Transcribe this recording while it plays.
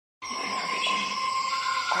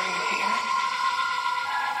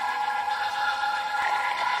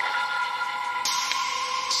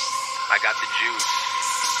got the juice.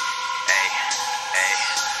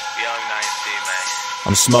 Hey, young 19, man.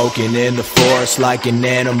 I'm smoking in the forest like an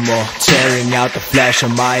animal, tearing out the flesh of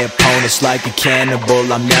my opponents like a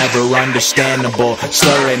cannibal. I'm never understandable,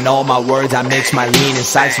 slurring all my words, I mix my lean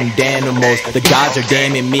inside some Danimals. The gods are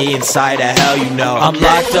damning me inside of hell, you know. I'm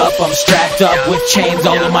locked up, I'm strapped up with chains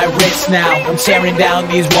all on my wrists now. I'm tearing down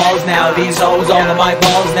these walls now, these hoes all on my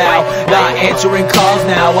balls now. Not answering calls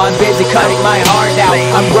now, I'm busy cutting my heart out.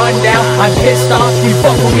 I'm run down, I'm pissed off, you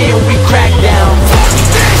fuck with me and we crack down. Fuck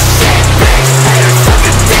this shit, bitch, haters suck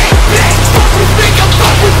a dick, bitch. Fuck with me, come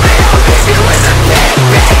fuck with me, I'll leave you in the pit,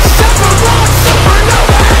 bitch. SUPERNOVA,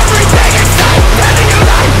 supernova, everything inside. Ending your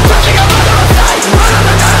life, touching a mother of sight. Run on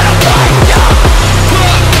the gun and a fight, yo. Pull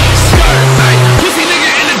up, skirt, ay, pussy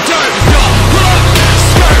nigga in the dirt, yo. Pull up,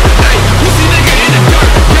 skirt, ay, pussy nigga in the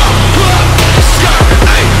dirt, yo. Pull up, skirt,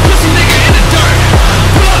 ay, pussy nigga in the dirt.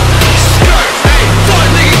 Pull up, skirt, ay, fuck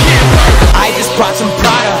nigga get hurt. I just brought some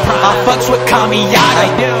Prada, I fucks with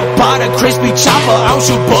KAMIYAda. Bought a crispy chopper, I don't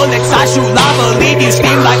shoot bullets, I shoot lava. Leave you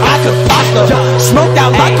steam like I could pasta. Smoked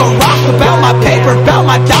out like a rock, about my paper, about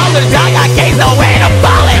my dollars. I got games, no way to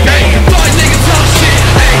ball it.